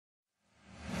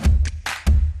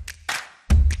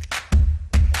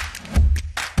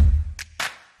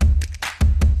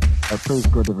Praise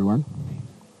God, everyone.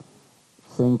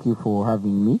 Thank you for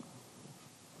having me.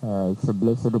 It's a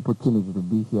blessed opportunity to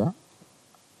be here.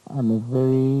 I'm a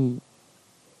very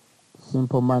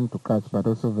simple man to catch, but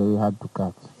also very hard to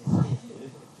catch.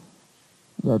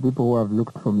 There are people who have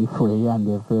looked for me for a year and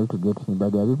they failed to get me,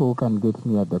 but there are people who can get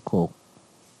me at the call.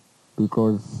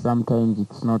 Because sometimes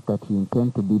it's not that you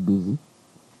intend to be busy,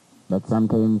 but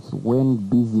sometimes when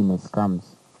busyness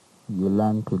comes, you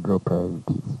learn to draw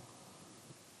priorities.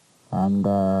 And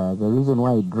the reason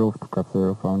why I drove to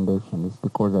Kafeero Foundation is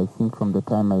because I think from the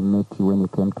time I met you when you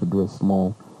came to do a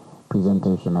small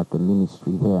presentation at the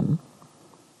ministry then,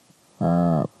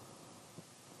 I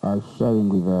was sharing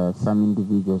with some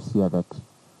individuals here that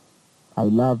I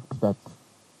loved that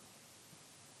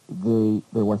they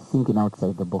were thinking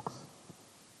outside the box.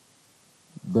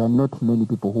 There are not many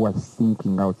people who are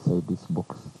thinking outside this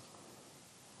box.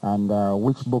 And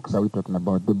which box are we talking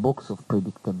about? The box of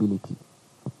predictability.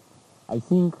 I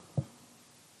think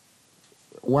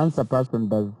once a person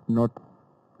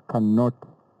cannot,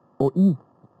 or if,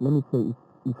 let me say,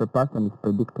 if a person is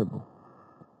predictable,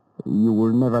 you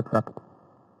will never attract.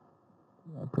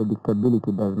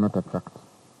 Predictability does not attract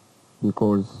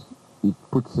because it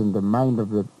puts in the mind of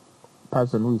the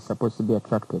person who is supposed to be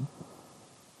attracted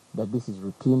that this is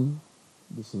routine,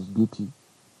 this is duty,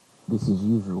 this is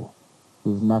usual,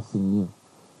 there is nothing new.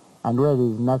 And where there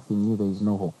is nothing new, there is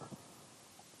no hope.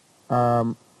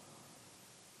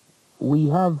 We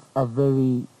have a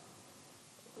very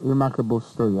remarkable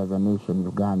story as a nation,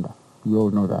 Uganda. You all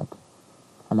know that.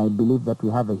 And I believe that we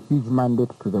have a huge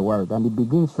mandate to the world, and it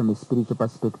begins from a spiritual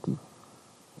perspective.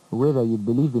 Whether you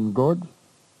believe in God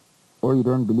or you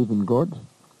don't believe in God,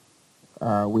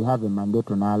 we have a mandate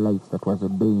on our lives that was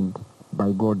ordained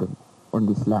by God on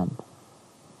this land.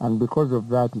 And because of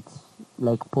that, it's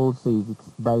like Paul says, it's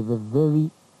by the very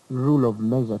rule of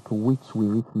measure to which we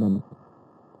reach many.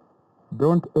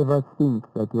 Don't ever think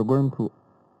that you're going to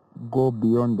go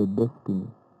beyond the destiny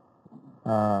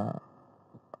of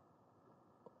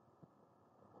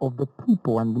the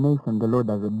people and the nation the Lord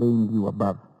has ordained you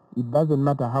above. It doesn't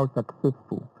matter how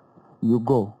successful you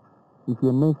go. If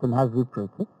your nation has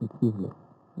reproach, it's useless.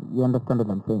 You understand what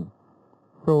I'm saying?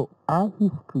 So our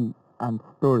history and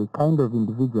story kind of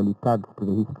individually tags to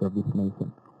the history of this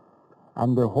nation.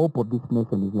 And the hope of this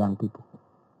nation is young people.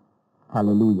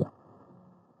 Hallelujah.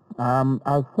 I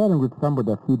was sharing with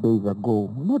somebody a few days ago,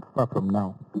 not far from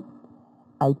now.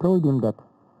 I told him that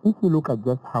if you look at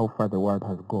just how far the world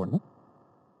has gone,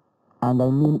 and I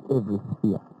mean every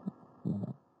sphere,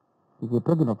 if you're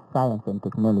talking of science and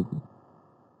technology,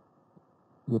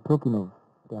 you're talking of,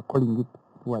 they're calling it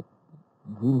what?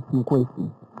 Gene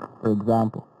sequencing, for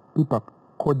example. People are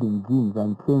coding genes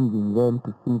and changing them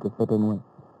to think a certain way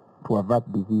to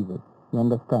avert diseases. You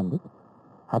understand it?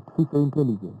 Artificial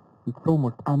intelligence. It's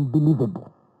almost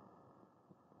unbelievable.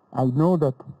 I know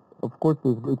that, of course,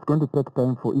 it's going to take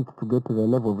time for it to get to the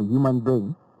level of a human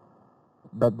brain,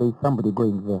 but there's somebody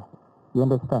going there. You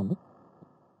understand it?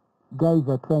 Guys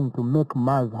are trying to make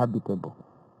Mars habitable.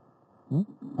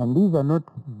 And these are not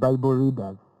Bible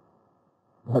readers.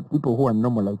 They are people who are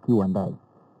normal like you and I.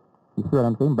 You see what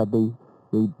I'm saying? But they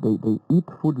eat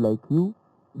food like you.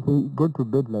 They go to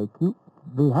bed like you.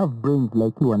 They have brains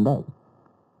like you and I.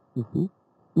 You see?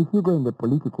 If you go in the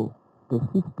political, the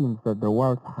systems that the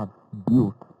world have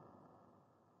built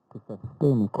to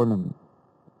sustain economy,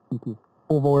 it is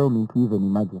overwhelming to even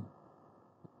imagine.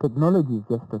 Technology is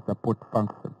just a support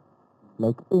function,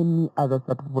 like any other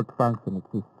support function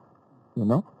exists,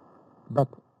 But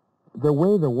the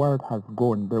way the world has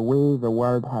gone, the way the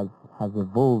world has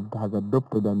evolved, has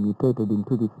adopted and mutated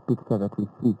into this picture that we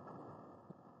see,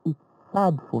 it's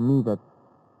sad for me that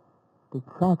the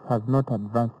church has not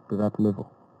advanced to that level.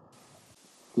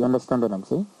 You understand what I'm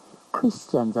saying?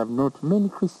 Many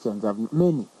Christians have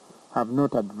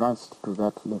not advanced to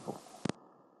that level.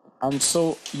 And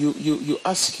so you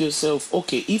ask yourself,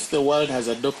 okay, if the world has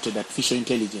adopted artificial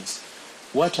intelligence,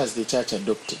 what has the church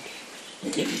adopted?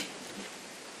 Okay.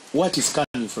 What is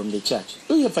coming from the church?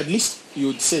 If at least you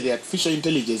would say the artificial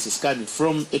intelligence is coming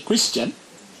from a Christian,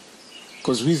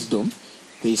 because wisdom,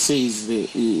 they say, is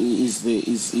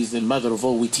the mother of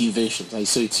all witty inventions. I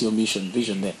saw it's your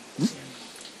vision there.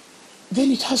 Then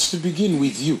it has to begin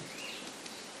with you.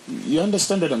 You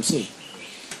understand what I'm saying?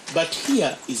 But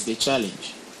here is the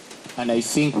challenge, and I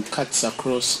think cuts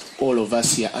across all of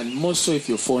us here, and more so if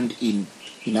you're found in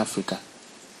Africa,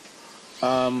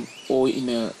 or in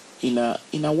a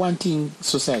wanting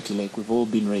society like we've all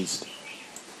been raised.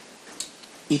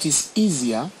 It is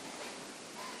easier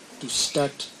to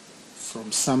start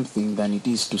from something than it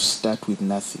is to start with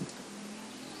nothing.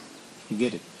 You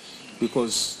get it?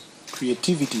 Because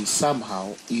creativity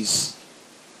somehow is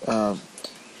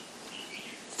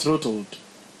throttled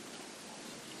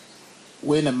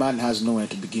when a man has nowhere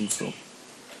to begin from.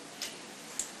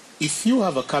 If you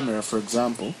have a camera, for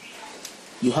example,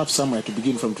 you have somewhere to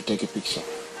begin from to take a picture.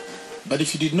 But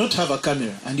if you did not have a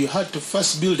camera and you had to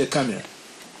first build a camera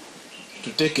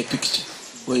to take a picture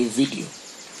or a video,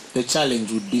 the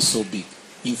challenge would be so big.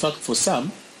 In fact, for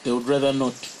some, they would rather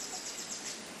not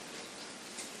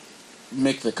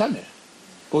make the camera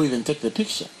or even take the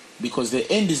picture, because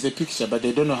the end is the picture, but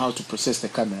they don't know how to process the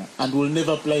camera and will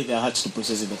never apply their hearts to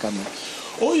processing the camera,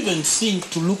 or even think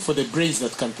to look for the brains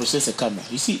that can process a camera.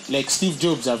 You see, like Steve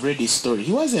Jobs, I've read his story.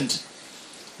 He wasn't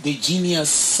the genius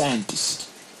scientist.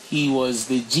 He was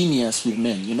the genius with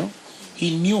men, you know.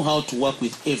 He knew how to work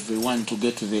with everyone to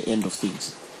get to the end of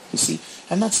things, you see.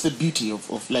 And that's the beauty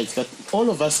of life, that all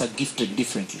of us are gifted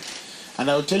differently. And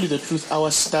I'll tell you the truth,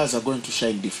 our stars are going to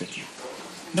shine differently.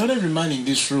 Not every man in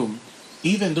this room,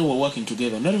 even though we're working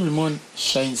together, not every man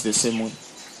shines the same way.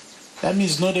 That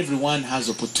means not everyone has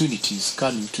opportunities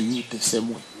coming to you the same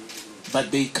way.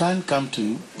 But they can come to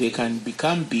you, they can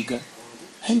become bigger,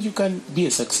 and you can be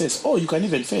a success, or you can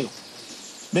even fail.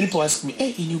 Many people ask me,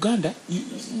 hey, in Uganda,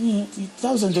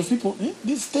 thousands of people,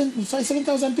 this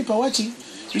 7,000 people are watching.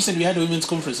 Recently we had a women's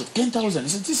conference of 10,000. I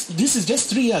said, this is just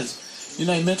 3 years. You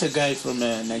know, I met a guy from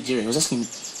Nigeria. He was asking me,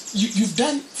 you've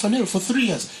done Phaneroo for 3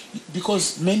 years?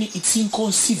 Because it's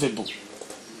inconceivable,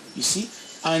 you see.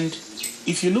 And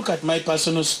if you look at my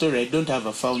personal story, I don't have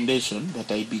a foundation that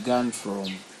I began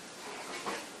from.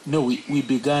 No, we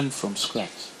began from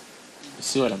scratch. You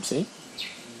see what I'm saying?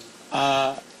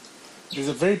 There's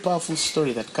a very powerful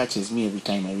story that catches me every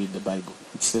time I read the Bible.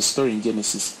 It's the story in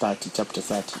Genesis 30, chapter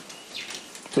 30.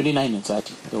 29 and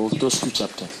 30, those 2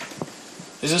 chapters.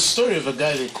 There's a story of a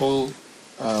guy they call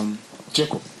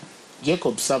Jacob.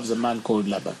 Jacob serves a man called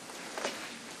Laban.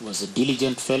 He was a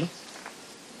diligent fellow,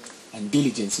 and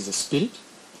diligence is a spirit.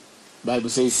 The Bible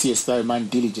says, seest thou a man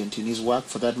diligent in his work,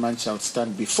 for that man shall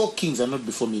stand before kings and not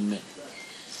before mean men.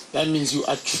 That means you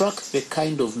attract the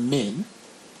kind of men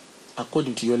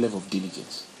according to your level of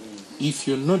diligence. If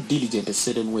you're not diligent a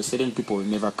certain way, certain people will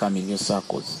never come in your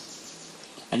circles.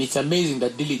 And it's amazing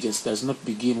that diligence does not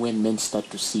begin when men start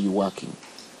to see you working.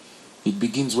 It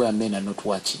begins where men are not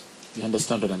watching. You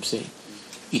understand what I'm saying?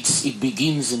 It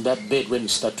begins in that bed when you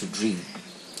start to dream,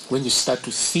 when you start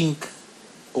to think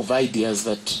of ideas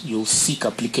that you'll seek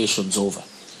applications over.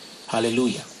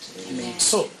 Hallelujah. Amen.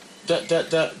 So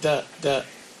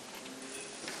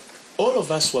all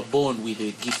of us were born with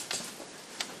a gift.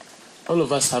 All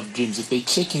of us have dreams. If they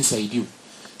check inside you,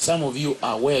 some of you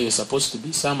are where you're supposed to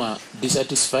be. Some are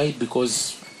dissatisfied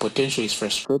because potential is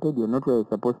frustrated. You're not where you're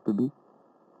supposed to be.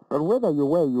 But whether you're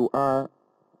where you are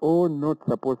or not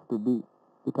supposed to be,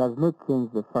 it has not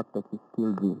changed the fact that you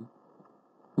still dream.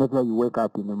 That's why you wake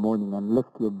up in the morning and left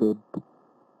your bed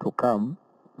to come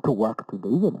to work today,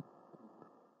 isn't it?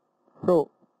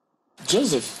 So,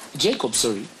 Jacob,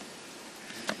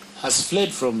 has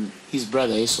fled from his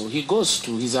brother Esau. He goes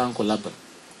to his uncle Laban.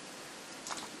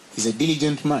 He's a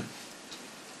diligent man.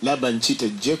 Laban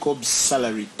cheated Jacob's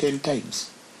salary 10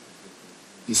 times.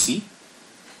 You see?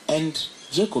 And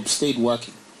Jacob stayed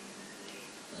working.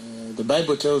 The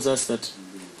Bible tells us that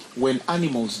when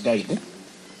animals died,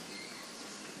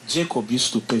 Jacob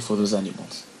used to pay for those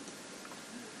animals.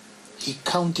 He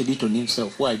counted it on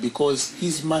himself. Why? Because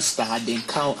his master had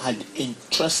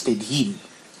entrusted him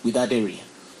with that area.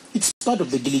 It's part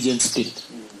of the diligent spirit.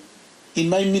 In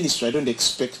my ministry, I don't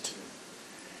expect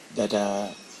that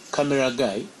a camera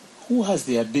guy who has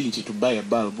the ability to buy a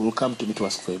bulb will come to me to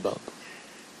ask for a bulb.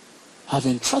 I've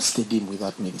entrusted him with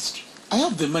that ministry. I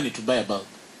have the money to buy a bulb.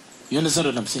 You understand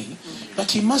what I'm saying?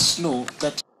 But he must know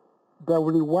that the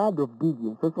reward of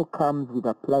diligence also comes with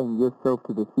applying yourself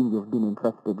to the things you've been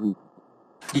entrusted with.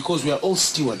 Because we are all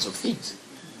stewards of things.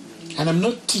 And I'm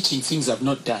not teaching things I've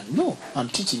not done. No, I'm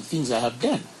teaching things I have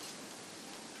done.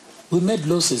 We made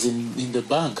losses in the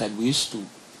bank, and we used to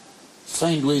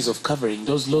find ways of covering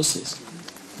those losses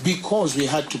because we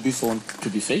had to be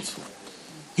faithful.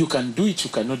 You can do it, you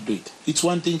cannot do it. It's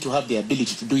one thing to have the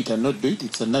ability to do it and not do it.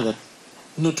 It's another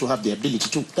not to have the ability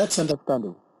to. That's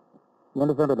understandable. You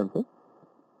understand what I'm saying?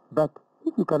 But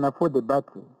if you can afford the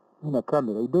battery in a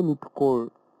camera, you don't need to call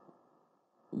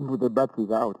with the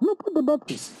batteries out. No, put the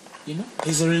batteries. You know,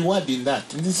 there's a reward in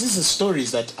that. And this is the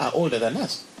stories that are older than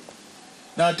us.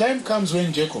 Now, a time comes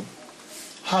when Jacob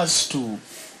has to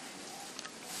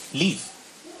leave.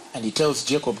 And he tells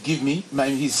Jacob, give me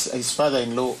his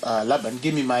father-in-law, Laban,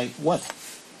 give me my worth.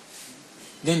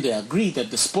 Then they agree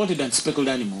that the spotted and speckled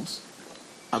animals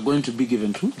are going to be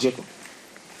given to Jacob.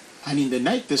 And in the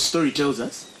night, the story tells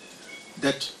us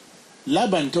that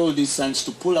Laban told his sons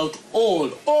to pull out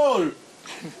all,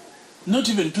 not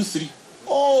even 2, 3,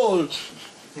 all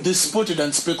the spotted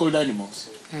and speckled animals.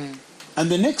 And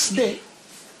the next day,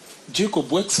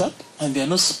 Jacob wakes up and there are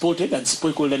no spotted and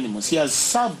speckled animals. He has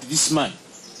served this man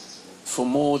for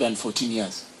more than 14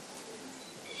 years.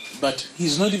 But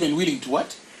he's not even willing to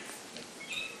what?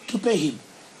 To pay him.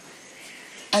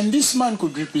 And this man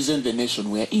could represent the nation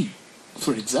we're in.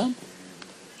 For example,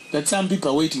 that some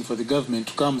people are waiting for the government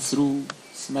to come through,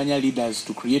 senior leaders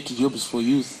to create jobs for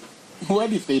youth.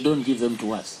 What if they don't give them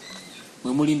to us?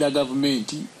 When we're in the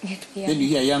government, then you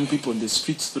hear young people on the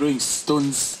streets throwing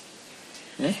stones.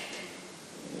 Eh?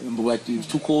 But You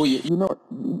know,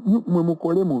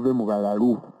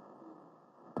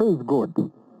 praise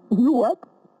God. You what?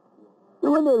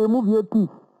 When they remove your teeth,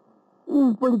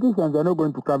 these politicians are not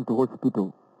going to come to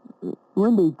hospital.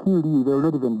 When they kill you, they will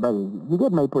not even bury you. You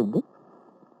get my point, eh?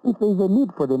 If there is a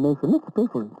need for the nation, let's pray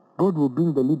for it. God will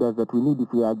bring the leaders that we need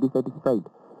if we are dissatisfied.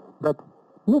 But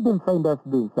let them find us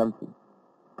doing something.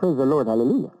 Praise the Lord,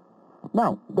 hallelujah.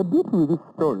 Now, the beauty with this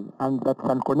story, and that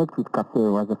can connect with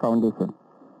Kafeero as a foundation,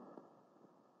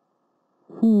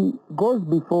 he goes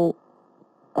before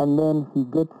and then he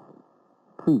gets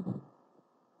trees,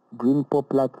 green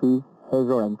poplar trees,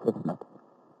 hazel and chestnut.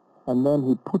 And then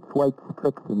he puts white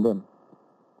streaks in them.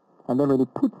 And then when he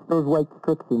puts those white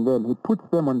streaks in them, he puts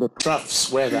them on the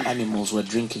troughs where the animals were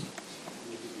drinking.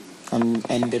 And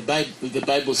the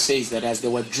Bible says that as they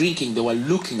were drinking, they were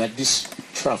looking at these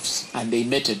troughs and they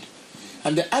mated.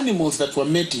 And the animals that were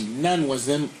mating, none of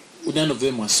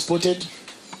them were spotted,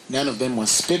 none of them were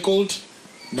speckled,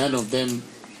 none of them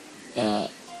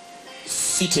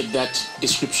fitted that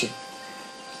description.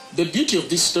 The beauty of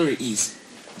this story is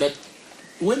that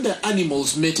when the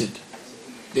animals mated,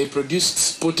 they produced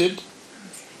spotted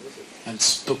and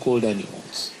speckled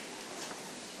animals.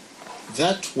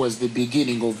 That was the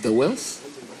beginning of the wealth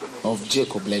of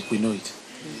Jacob like we know it.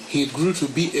 He grew to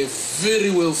be a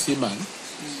very wealthy man,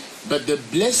 but the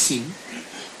blessing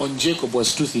on Jacob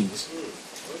was 2 things: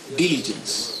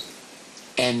 diligence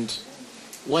and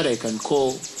what I can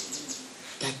call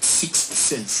that sixth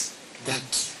sense,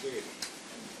 that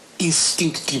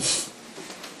instinctive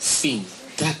thing,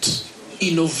 that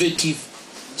innovative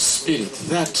spirit,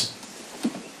 that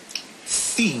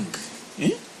thing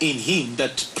in him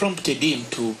that prompted him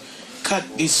to cut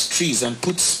these trees and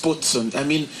put spots on,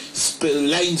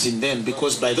 lines in them,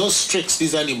 because by those streaks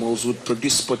these animals would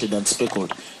produce spotted and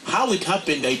speckled. How it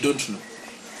happened, I don't know.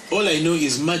 All I know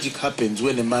is magic happens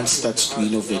when a man starts to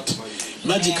innovate.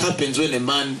 Magic happens when a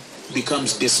man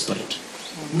becomes desperate.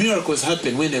 Miracles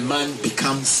happen when a man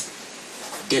becomes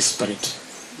desperate.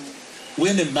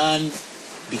 When a man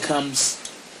becomes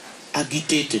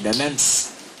agitated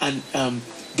and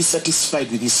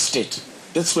dissatisfied with his state,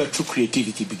 that's where true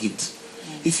creativity begins.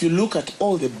 If you look at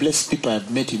all the blessed people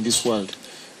I've met in this world,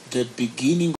 the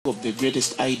beginning of the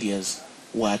greatest ideas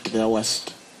were at their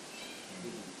worst.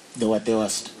 They were their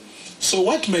worst. So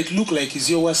what might look like is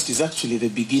your worst is actually the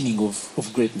beginning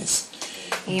of greatness.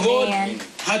 Amen. God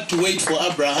had to wait for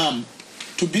Abraham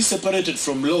to be separated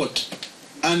from Lot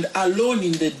and alone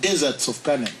in the deserts of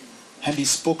Canaan. And he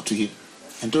spoke to him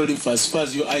and told him, for as far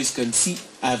as your eyes can see,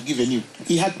 I have given you.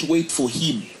 He had to wait for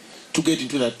him to get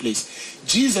into that place.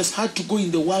 Jesus had to go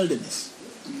in the wilderness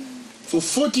for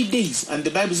 40 days. And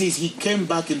the Bible says he came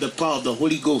back in the power of the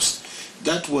Holy Ghost.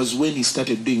 That was when he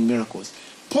started doing miracles.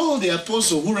 Paul the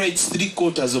apostle, who writes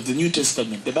 3/4 of the New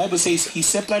Testament, the Bible says he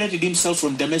separated himself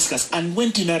from Damascus and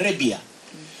went in Arabia.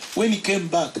 When he came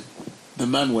back, the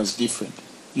man was different.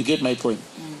 You get my point?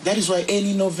 That is why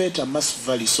any innovator must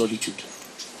value solitude.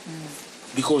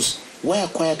 Because where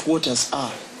quiet waters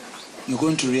are, you're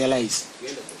going to realize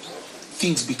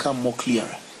things become more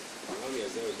clearer.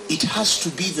 It has to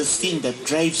be the thing that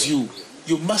drives you.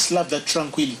 You must love that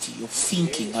tranquility of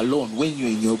thinking alone when you're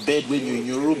in your bed, when you're in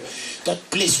your room, that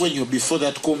place when you're before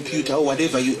that computer or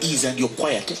whatever you is and you're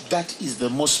quiet. That is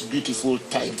the most beautiful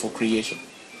time for creation.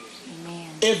 Amen.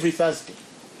 Every Thursday,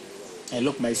 I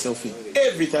lock myself in.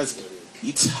 Every Thursday.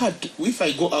 It's hard. If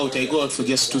I go out for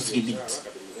just 2-3 minutes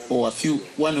or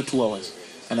 1 or 2 hours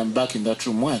and I'm back in that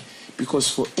room. Why? Because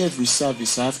for every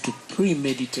service I have to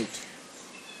premeditate.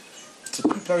 It's a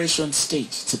preparation stage.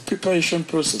 It's a preparation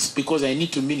process because I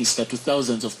need to minister to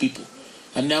thousands of people.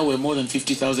 And now we're more than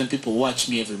 50,000 people watch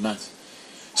me every month.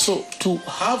 So to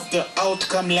have the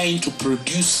outcome line to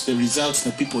produce the results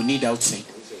that people need outside,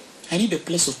 I need a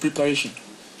place of preparation.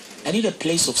 I need a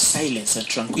place of silence and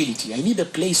tranquility. I need a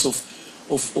place of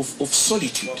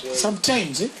solitude.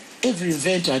 Sometimes every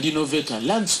inventor and innovator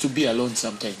learns to be alone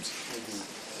sometimes.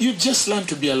 You just learn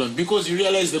to be alone because you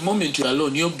realize the moment you're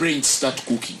alone, your brains start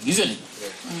cooking, isn't it?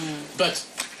 But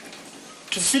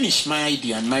to finish my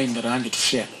idea and mine that I wanted to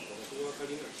share,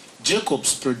 Jacob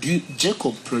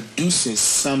produces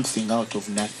something out of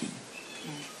nothing.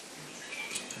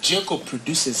 Jacob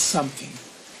produces something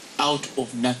out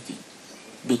of nothing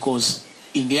because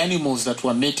in the animals that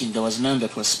were mating, there was none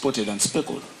that was spotted and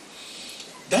speckled.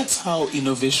 That's how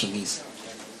innovation is.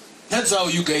 That's how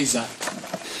you guys are.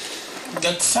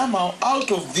 That somehow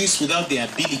out of this, without the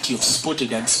ability of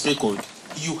spotted and speckled,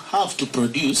 you have to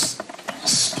produce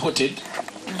spotted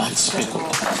and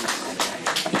speckled.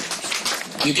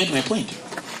 You get my point?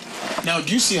 Now,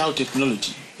 do you see how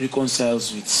technology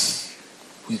reconciles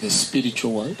with the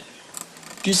spiritual world?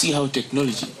 Do you see how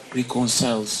technology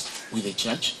reconciles with the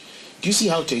church? Do you see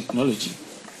how technology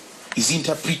is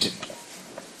interpreted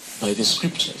by the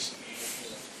scriptures?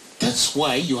 That's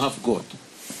why you have God.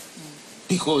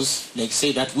 Because, like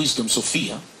say, that wisdom,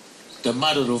 Sophia, the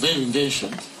mother of every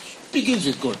invention, begins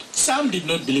with God. Some did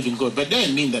not believe in God, but that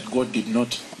doesn't mean that God did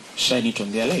not shine it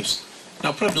on their lives.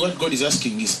 Now, probably what God is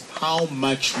asking is, how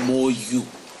much more you,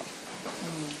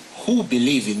 who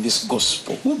believe in this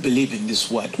gospel, who believe in this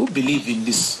word, who believe in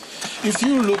this? If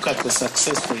you look at the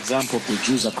success, for example, of the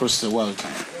Jews across the world,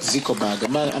 Zuckerberg,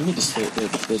 I mean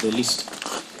the list,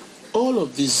 all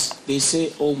of this, they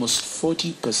say almost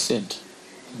 40%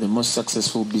 of the most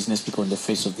successful business people on the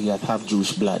face of the earth have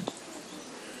Jewish blood.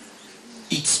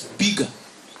 It's bigger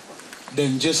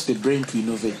than just the brain to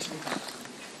innovate.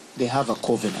 They have a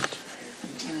covenant.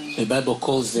 The Bible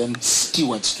calls them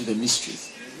stewards to the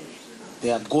mysteries.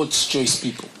 They are God's choice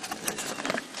people.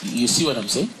 You see what I'm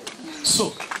saying?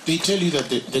 So, they tell you that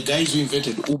the guys who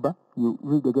invented Uber, You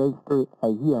read the guy's story, I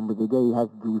hear him with the guy who has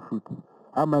Jewish fruit.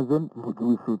 Amazon,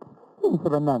 Jewish fruit.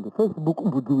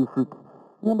 Facebook, Jewish fruit.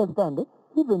 You understand?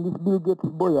 Even this Bill Gates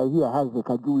boy I hear has like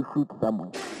a Jewish fruit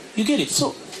somewhere. You get it?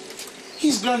 So,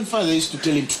 his grandfather used to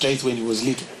tell him to tithe when he was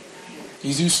little. He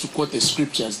used to quote the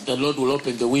scriptures, the Lord will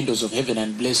open the windows of heaven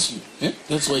and bless you.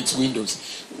 That's why it's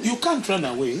windows. You can't run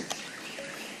away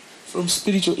from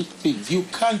spiritual things. You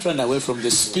can't run away from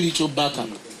the spiritual backup.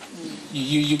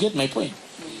 You get my point?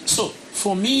 So,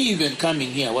 for me even coming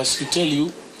here was to tell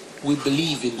you, we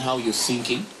believe in how you're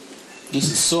thinking. This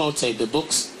is so outside the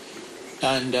box.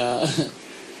 And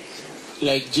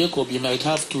like Jacob, you might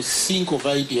have to think of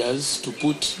ideas to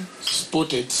put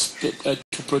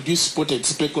to produce spotted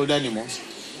speckled animals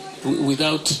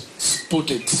without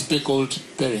spotted speckled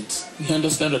parents. You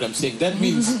understand what I'm saying? That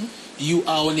means you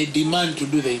are on a demand to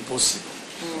do the impossible.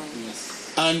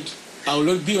 And I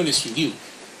will be honest with you,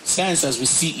 science as we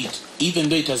see it, even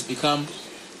though it has become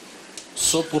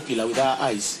so popular with our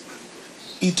eyes,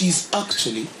 it is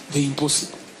actually the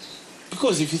impossible.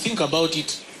 Because if you think about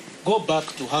it, go back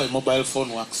to how a mobile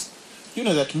phone works. You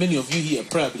know that many of you here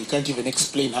probably can't even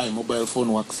explain how a mobile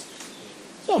phone works.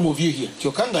 Some of you here,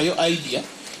 your idea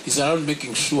is around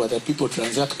making sure that people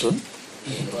transact on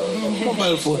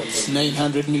mobile phones.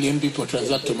 900 million people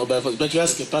transact on mobile phones. But you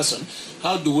ask a person,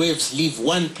 how do waves leave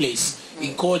one place,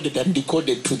 encoded and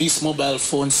decoded to this mobile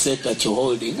phone set that you're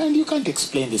holding? And you can't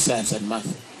explain the science and math.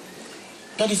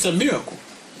 But it's a miracle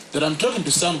that I'm talking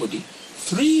to somebody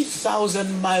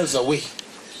 3,000 miles away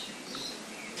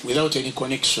without any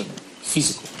connection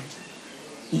physical.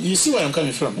 You see where I'm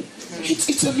coming from?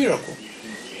 It's a miracle.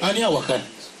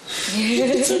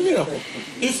 It's a miracle.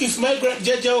 If my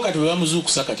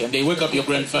grandfather, and they wake up your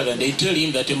grandfather and they tell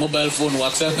him that a mobile phone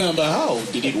works, I remember, how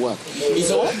did it work? It's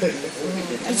a what?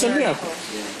 It's a miracle.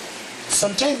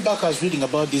 Some time back I was reading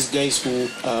about these guys who,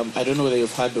 I don't know whether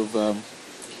you've heard of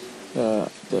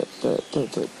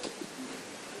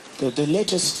the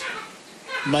latest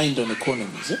mind on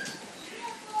economies.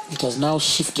 It has now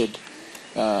shifted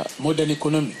modern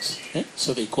economics.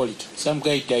 So they call it. Some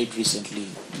guy died recently.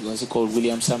 Was called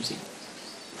William something.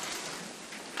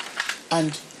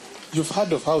 And you've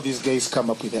heard of how these guys come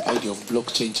up with the idea of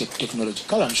blockchain technology.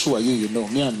 Carl, I'm sure you know.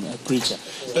 Me, I'm a preacher.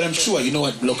 But I'm sure you know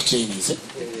what blockchain is.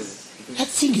 That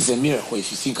thing is a miracle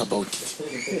if you think about it.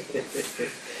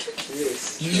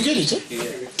 You get it?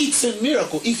 It's a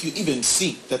miracle if you even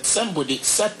see that somebody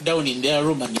sat down in their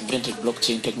room and invented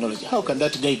blockchain technology. How can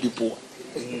that guy be poor?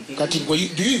 Do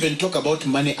you even talk about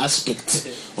money aspects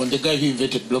on the guy who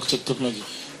invented blockchain technology?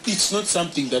 It's not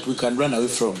something that we can run away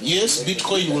from. Yes,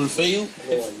 Bitcoin will fail.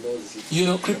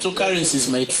 Cryptocurrencies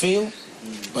might fail.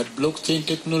 But blockchain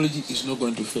technology is not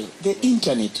going to fail. The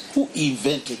internet, who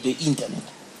invented the internet?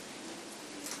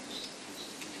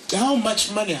 How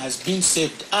much money has been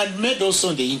saved and made also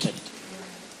on the internet?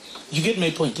 You get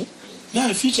my point? Now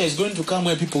the future is going to come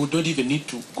where people don't even need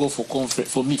to go for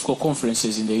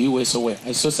conferences in the US or where.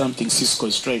 I saw something Cisco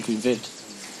is trying to invent.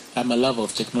 I'm a lover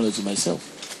of technology myself.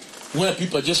 Where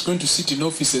people are just going to sit in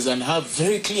offices and have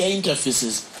very clear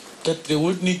interfaces that they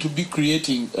won't need to be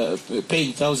creating,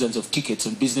 paying thousands of tickets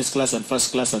on business class and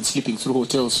first class and sleeping through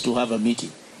hotels to have a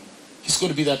meeting. It's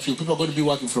going to be that real. People are going to be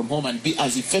working from home and be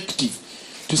as effective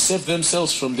to save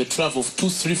themselves from the travel of 2,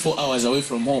 3, 4 hours away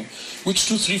from home. Which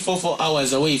 2, 3, 4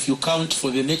 hours away, if you count for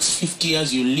the next 50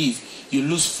 years you live, you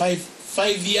lose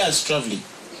five years traveling.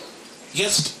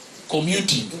 Just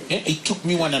commuting. It took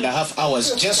me 1.5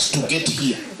 hours just to get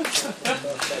here.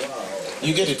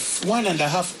 You get it?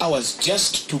 1.5 hours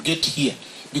just to get here.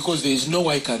 Because there is no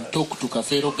way I can talk to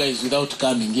Kafeero guys without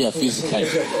coming here physically.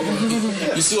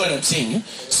 You see what I'm saying?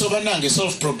 So banange,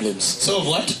 solve problems. Solve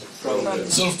what?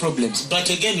 Solve problems. But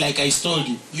again, like I told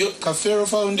you, your Kafeero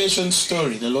Foundation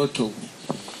story, the Lord told me,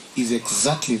 is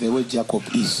exactly the way Jacob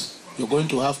is. You're going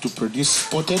to have to produce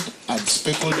spotted and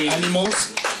speckled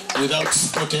animals without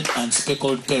spotted and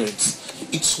speckled parents.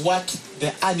 It's what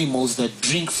the animals that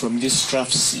drink from this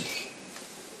trough see.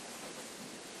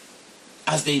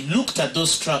 As they looked at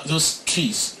those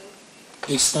trees,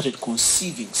 they started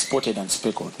conceiving spotted and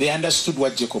speckled. They understood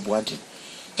what Jacob wanted.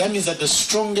 That means that the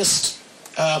strongest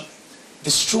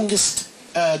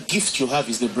gift you have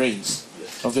is the brains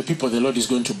of the people the Lord is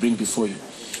going to bring before you.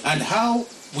 And how,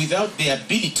 without the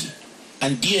ability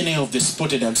and DNA of the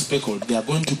spotted and speckled, they are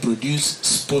going to produce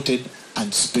spotted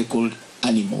and speckled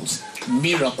animals.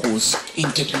 Miracles in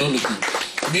technology,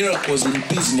 miracles in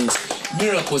business,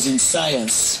 miracles in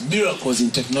science, miracles in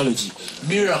technology,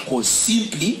 miracles,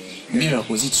 simply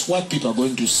miracles. It's what people are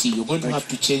going to see. You're going to have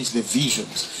to change the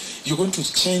visions. You're going to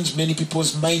change many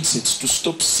people's mindsets to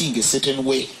stop seeing a certain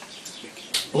way.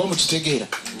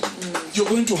 You're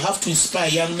going to have to inspire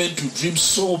young men to dream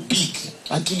so big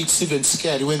until it's even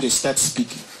scary when they start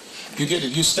speaking. You get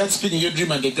it? You start speaking your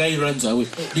dream and the guy runs away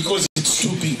because it's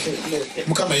too big.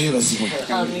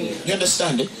 You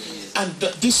understand it? And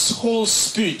this whole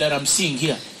spirit that I'm seeing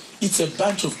here, it's a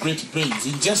bunch of great brains.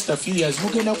 In just a few years,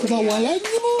 you're going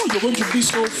to be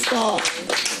so far.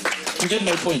 You get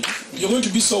my point? You're going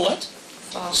to be so what?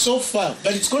 So far.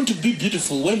 But it's going to be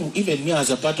beautiful when even me as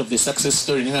a part of the success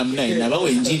story, they are the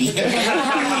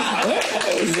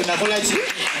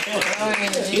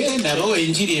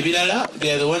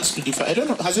ones to define. I don't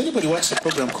know, has anybody watched a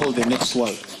program called The Next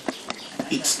World?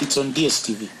 It's on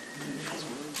DSTV.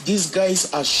 These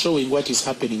guys are showing what is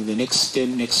happening in the next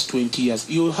 10, next 20 years.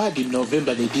 You heard in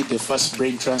November they did the first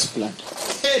brain transplant.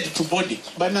 Head to body.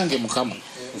 Banange mukama.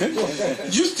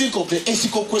 Just think of the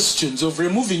ethical questions of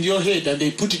removing your head and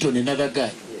they put it on another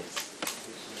guy.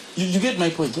 You get my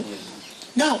point? Eh?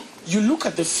 Now, you look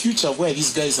at the future where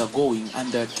these guys are going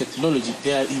and the technology.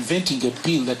 They are inventing a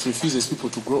pill that refuses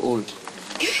people to grow old.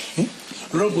 Eh?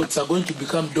 Robots are going to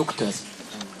become doctors.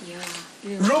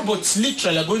 Robots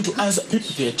literally are going to answer people.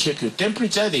 They check your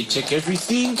temperature, they check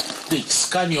everything, they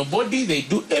scan your body, they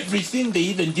do everything, they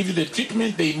even give you the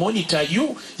treatment, they monitor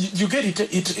you. You get it?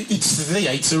 It's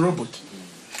there, it's a robot.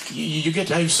 You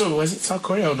get it? I'm sorry, was it South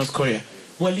Korea or North Korea?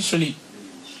 Well, literally,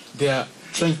 they are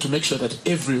trying to make sure that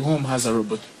every home has a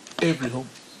robot. Every home.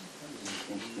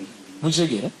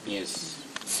 Yes.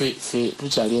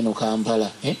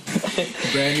 Kampala,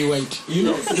 Brandy White. You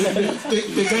know,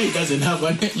 the guy doesn't have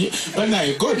one. But now,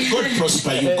 God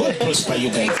prosper you. God prosper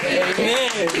you guys.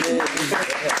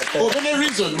 For any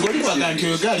reason,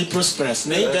 God is prosperous.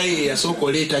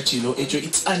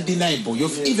 It's undeniable.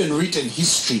 You've even written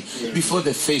history before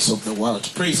the face of the world.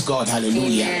 Praise God.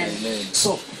 Hallelujah. Amen.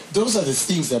 So, those are the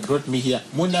things that brought me here.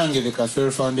 Munange, the Kafeero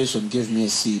Foundation, gave me a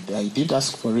seed. I didn't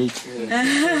ask for it.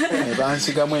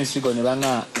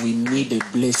 We need a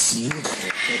blessing.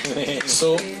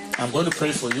 So I'm going to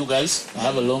pray for you guys. I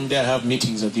have a long day. I have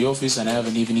meetings at the office and I have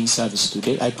an evening service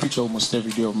today. I preach almost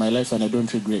every day of my life and I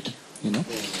don't regret, you know.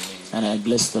 And I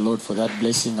bless the Lord for that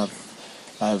blessing. I've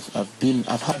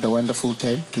had a wonderful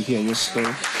time to hear your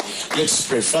story. Let's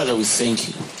pray. Father, we thank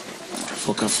you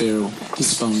for Kafeero,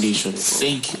 this foundation.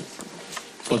 Thank you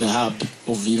for the hub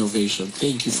of innovation.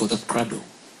 Thank you for the cradle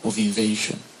of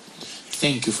invention.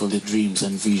 Thank you for the dreams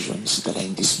and visions that are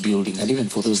in this building, and even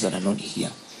for those that are not here.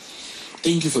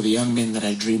 Thank you for the young men that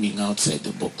are dreaming outside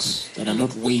the box, that are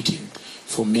not waiting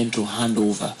for men to hand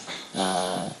over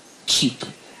cheap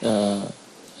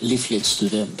leaflets to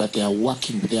them, but they are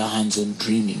working with their hands and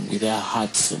dreaming with their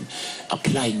hearts and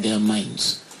applying their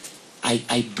minds.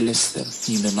 I bless them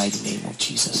in the mighty name of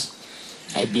Jesus.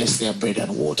 I bless their bread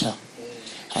and water.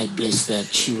 I bless their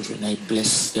children. I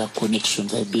bless their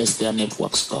connections. I bless their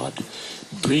networks, God.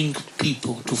 Bring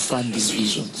people to fund these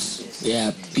visions. They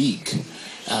are big,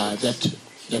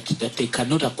 that they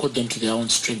cannot accord them to their own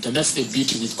strength. And that's the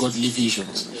beauty with godly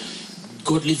visions.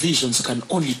 Godly visions can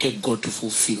only take God to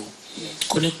fulfill.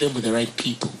 Connect them with the right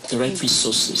people, the right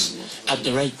resources, at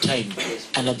the right time,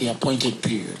 and at the appointed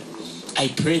period. I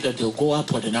pray that they'll go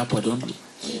upward and upward only.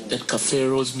 That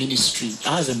Kafeero's ministry,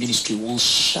 as a ministry, will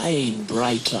shine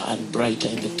brighter and brighter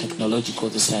in the technological,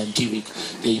 the scientific,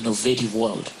 the innovative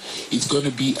world. It's going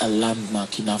to be a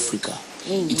landmark in Africa.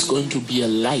 It's going to be a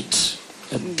light,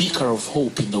 a beacon of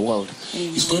hope in the world.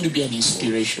 It's going to be an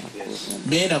inspiration.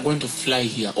 Men are going to fly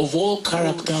here. Of all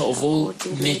character, of all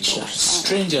nature,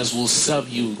 strangers will serve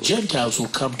you. Gentiles will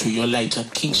come to your light,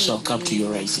 and kings shall come to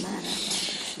your rising.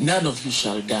 None of you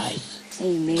shall die.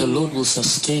 Amen. The Lord will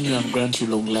sustain you and grant you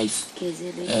long life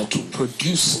to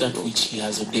produce that which He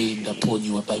has ordained upon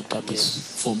you by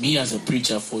purpose. For me as a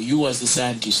preacher, for you as a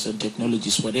scientist and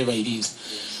technologist, whatever it is,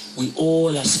 we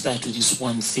all aspire to this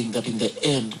one thing, that in the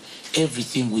end,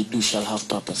 everything we do shall have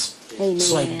purpose. Amen.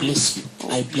 So I bless you.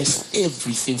 I bless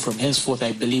everything from henceforth.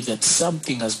 I believe that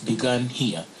something has begun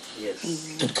here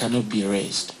that cannot be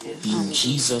erased. In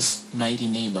Jesus' mighty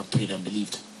name I prayed and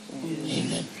believed.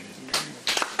 Amen.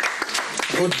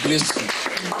 God bless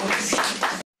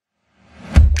you.